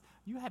uncircumcised.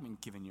 You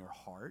haven't given your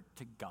heart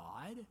to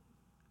God.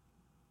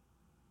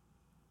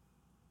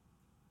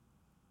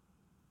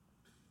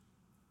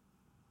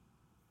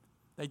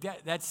 Like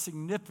that's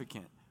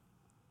significant.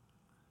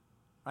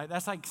 Right?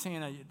 That's like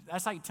saying,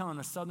 that's like telling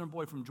a southern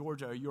boy from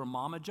Georgia, you're a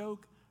mama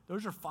joke.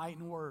 Those are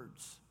fighting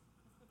words.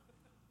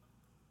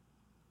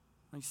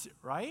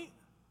 Right?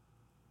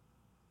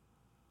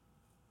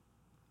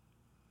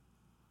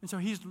 And so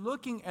he's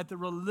looking at the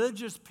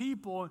religious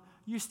people,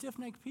 you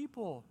stiff-necked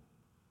people.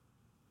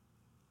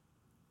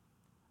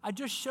 I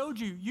just showed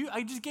you.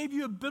 I just gave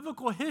you a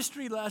biblical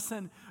history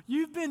lesson.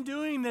 You've been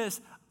doing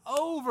this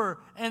over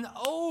and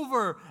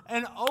over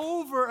and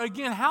over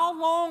again. How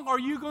long are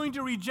you going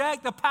to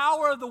reject the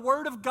power of the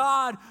Word of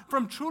God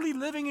from truly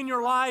living in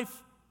your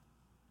life?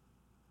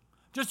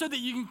 Just so that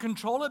you can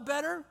control it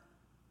better?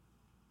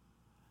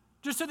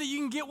 Just so that you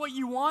can get what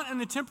you want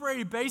on a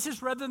temporary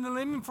basis rather than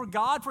living for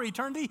God for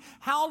eternity?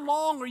 How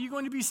long are you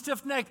going to be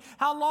stiff-necked?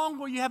 How long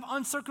will you have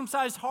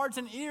uncircumcised hearts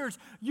and ears?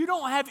 You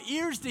don't have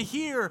ears to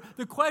hear.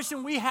 The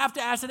question we have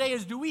to ask today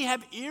is, do we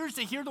have ears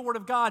to hear the Word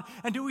of God,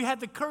 and do we have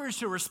the courage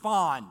to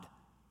respond?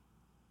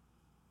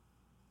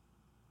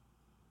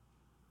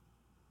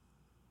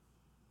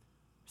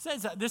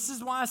 Says that. This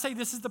is why I say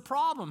this is the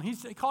problem. He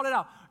called it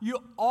out. You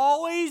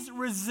always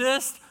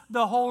resist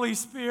the Holy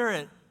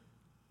Spirit.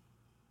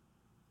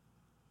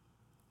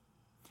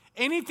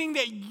 Anything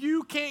that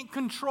you can't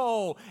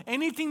control,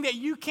 anything that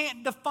you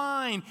can't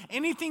define,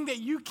 anything that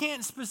you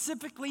can't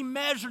specifically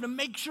measure to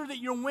make sure that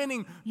you're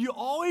winning, you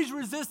always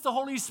resist the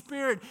Holy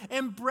Spirit.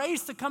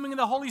 Embrace the coming of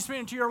the Holy Spirit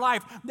into your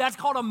life. That's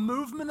called a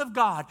movement of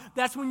God.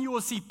 That's when you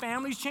will see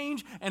families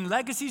change and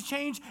legacies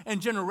change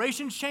and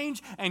generations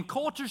change and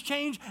cultures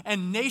change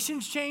and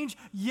nations change.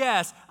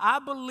 Yes, I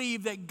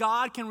believe that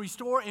God can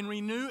restore and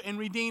renew and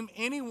redeem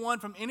anyone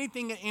from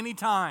anything at any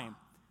time.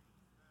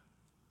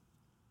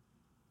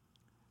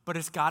 But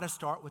it's got to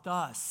start with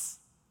us.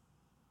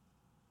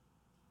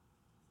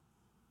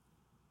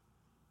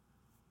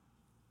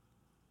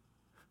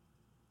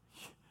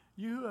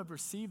 You who have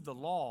received the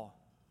law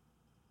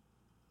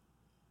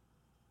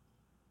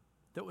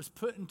that was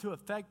put into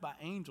effect by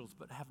angels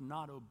but have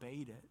not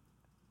obeyed it.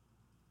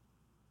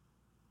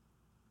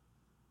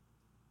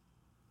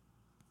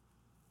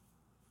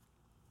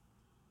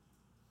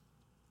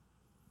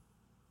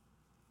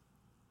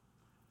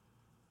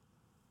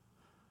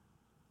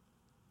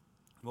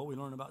 What we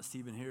learn about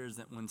Stephen here is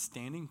that when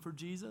standing for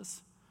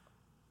Jesus,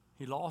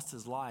 he lost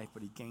his life,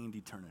 but he gained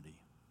eternity.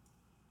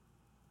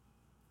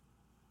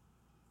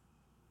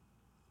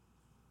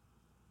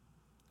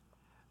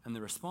 And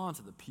the response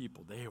of the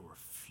people, they were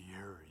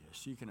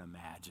furious. You can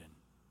imagine.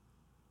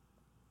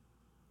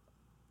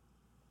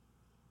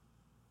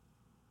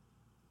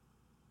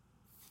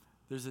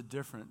 There's a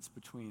difference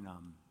between,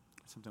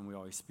 something we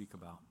always speak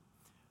about,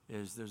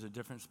 is there's a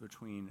difference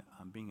between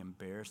being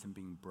embarrassed and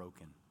being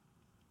broken.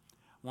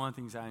 One of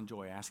the things I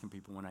enjoy asking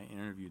people when I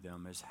interview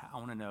them is, I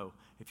want to know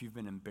if you've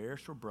been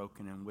embarrassed or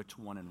broken and which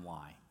one and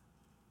why.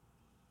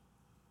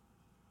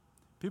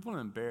 People who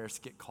are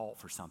embarrassed get caught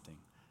for something.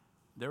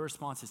 Their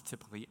response is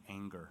typically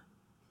anger.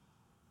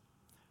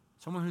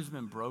 Someone who's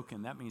been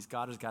broken, that means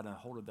God has got a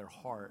hold of their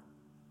heart.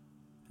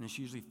 And it's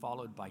usually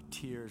followed by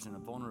tears and a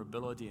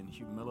vulnerability and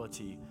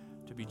humility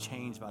to be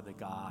changed by the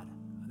God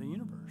of the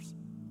universe.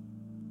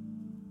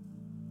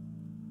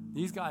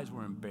 These guys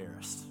were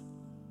embarrassed.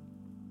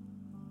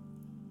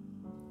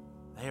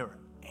 They were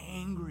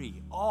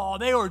angry. Oh,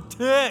 they were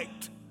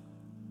ticked.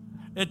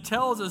 It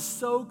tells us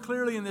so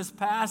clearly in this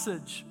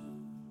passage.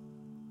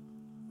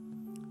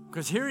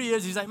 Because here he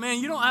is. He's like, man,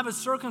 you don't have a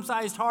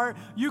circumcised heart.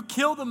 You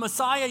kill the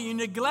Messiah. You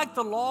neglect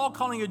the law,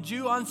 calling a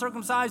Jew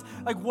uncircumcised.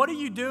 Like, what are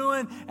you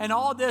doing? And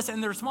all this.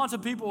 And the response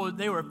of people,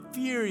 they were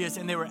furious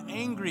and they were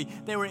angry.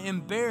 They were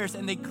embarrassed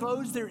and they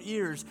closed their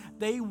ears.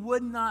 They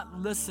would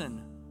not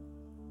listen.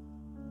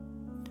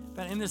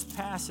 But in this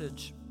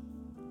passage,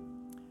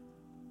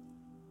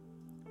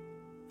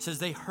 it says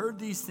they heard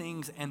these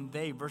things and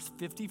they, verse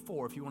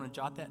 54, if you want to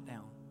jot that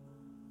down.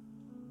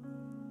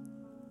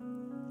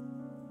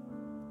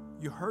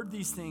 You heard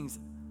these things.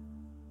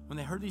 When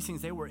they heard these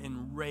things, they were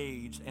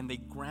enraged and they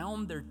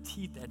ground their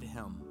teeth at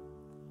him.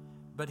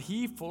 But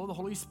he, full of the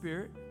Holy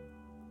Spirit,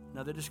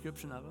 another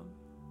description of him,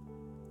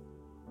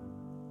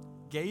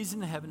 gazed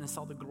into heaven and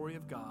saw the glory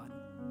of God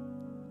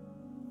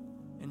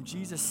and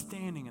Jesus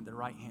standing at the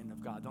right hand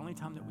of God. The only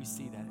time that we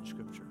see that in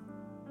Scripture.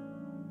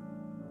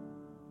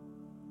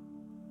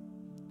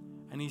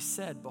 And he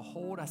said,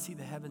 behold, I see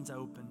the heavens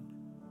opened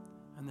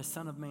and the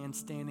Son of Man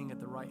standing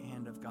at the right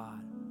hand of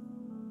God.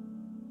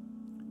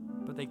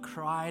 But they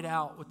cried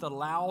out with a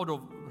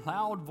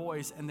loud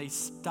voice, and they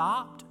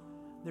stopped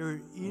their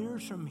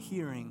ears from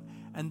hearing,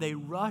 and they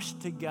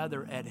rushed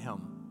together at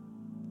him.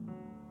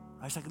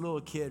 It's like a little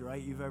kid,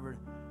 right? They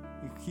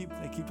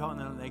keep talking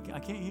to them. I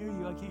can't hear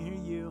you. I can't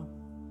hear you.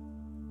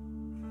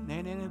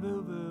 Na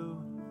boo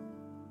boo.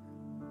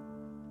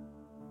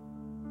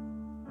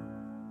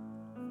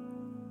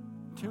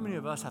 Too many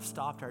of us have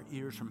stopped our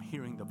ears from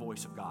hearing the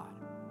voice of God.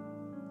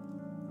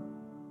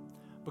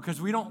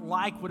 Because we don't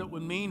like what it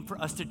would mean for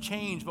us to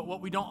change, but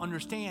what we don't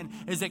understand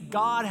is that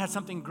God has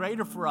something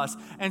greater for us.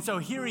 And so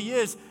here he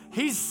is.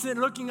 He's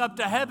looking up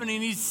to heaven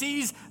and he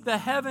sees the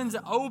heavens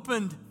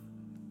opened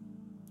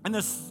and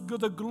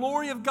the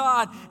glory of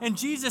God and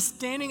Jesus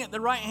standing at the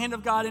right hand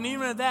of God. And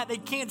even at that, they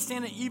can't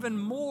stand it even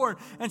more.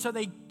 And so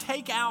they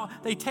take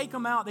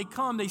them out, they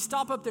come, they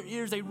stop up their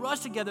ears, they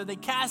rush together, they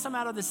cast them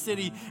out of the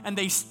city, and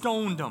they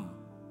stoned them.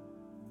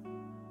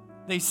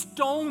 They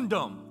stoned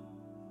them.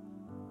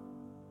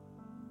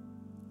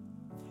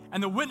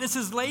 And the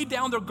witnesses laid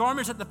down their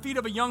garments at the feet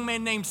of a young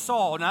man named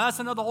Saul. Now, that's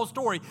another whole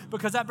story,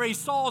 because that very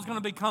Saul is going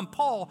to become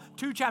Paul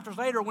 2 chapters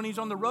later when he's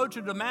on the road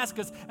to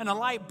Damascus and a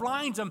light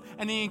blinds him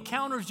and he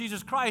encounters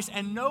Jesus Christ.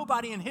 And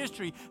nobody in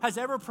history has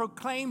ever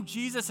proclaimed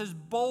Jesus as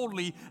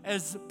boldly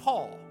as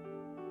Paul.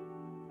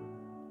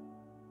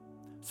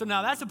 So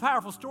now that's a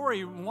powerful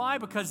story. Why?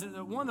 Because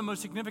one of the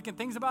most significant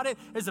things about it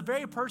is the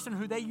very person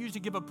who they used to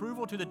give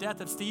approval to the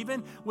death of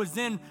Stephen was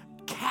then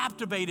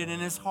captivated in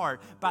his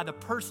heart by the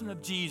person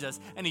of Jesus,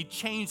 and he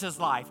changed his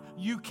life.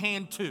 You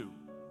can too.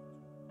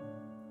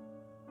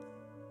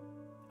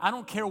 I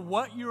don't care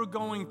what you're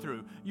going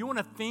through. You want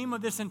a theme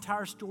of this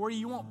entire story?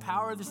 You want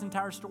power of this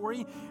entire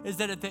story? Is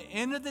that at the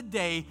end of the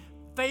day,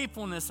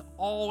 faithfulness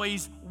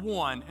always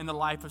won in the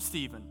life of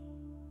Stephen.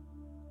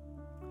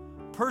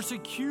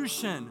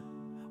 Persecution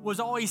was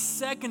always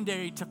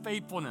secondary to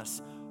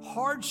faithfulness.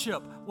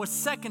 Hardship was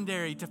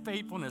secondary to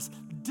faithfulness.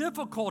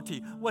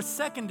 Difficulty was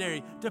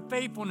secondary to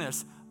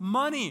faithfulness.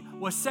 Money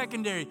was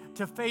secondary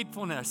to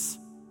faithfulness.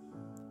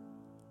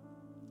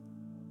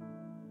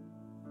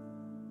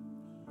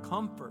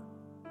 Comfort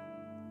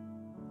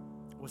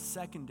was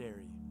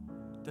secondary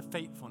to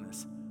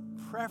faithfulness.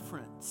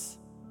 Preference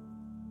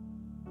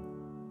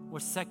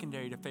was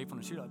secondary to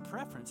faithfulness. You're like,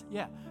 preference?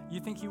 Yeah.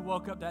 You think you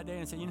woke up that day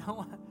and said, you know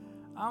what?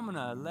 I'm going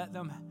to let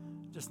them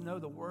just know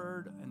the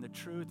word and the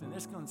truth, and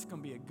it's going to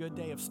be a good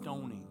day of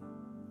stoning.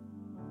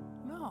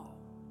 No.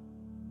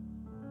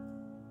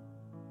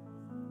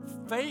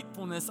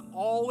 Faithfulness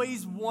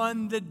always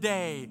won the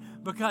day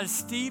because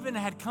Stephen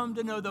had come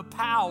to know the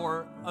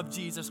power of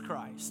Jesus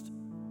Christ.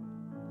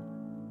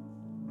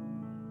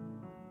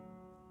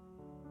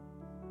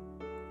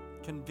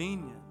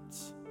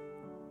 Convenience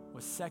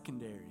was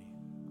secondary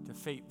to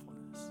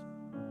faithfulness.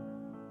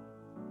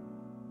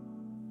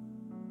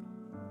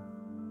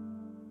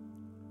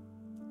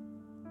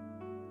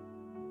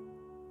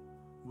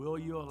 Will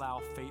you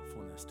allow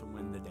faithfulness to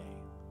win the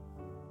day?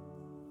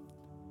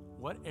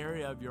 What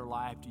area of your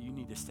life do you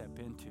need to step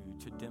into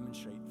to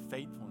demonstrate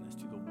faithfulness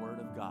to the Word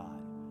of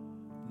God,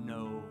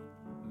 no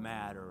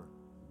matter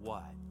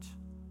what?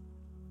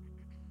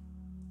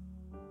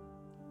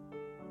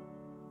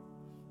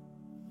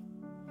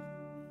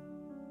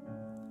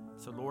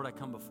 So, Lord, I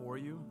come before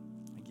you.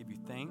 I give you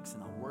thanks,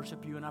 and I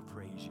worship you, and I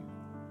praise you.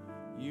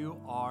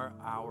 You are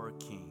our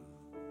King.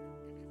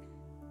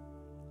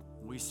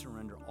 We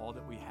surrender all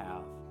that we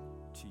have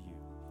to you.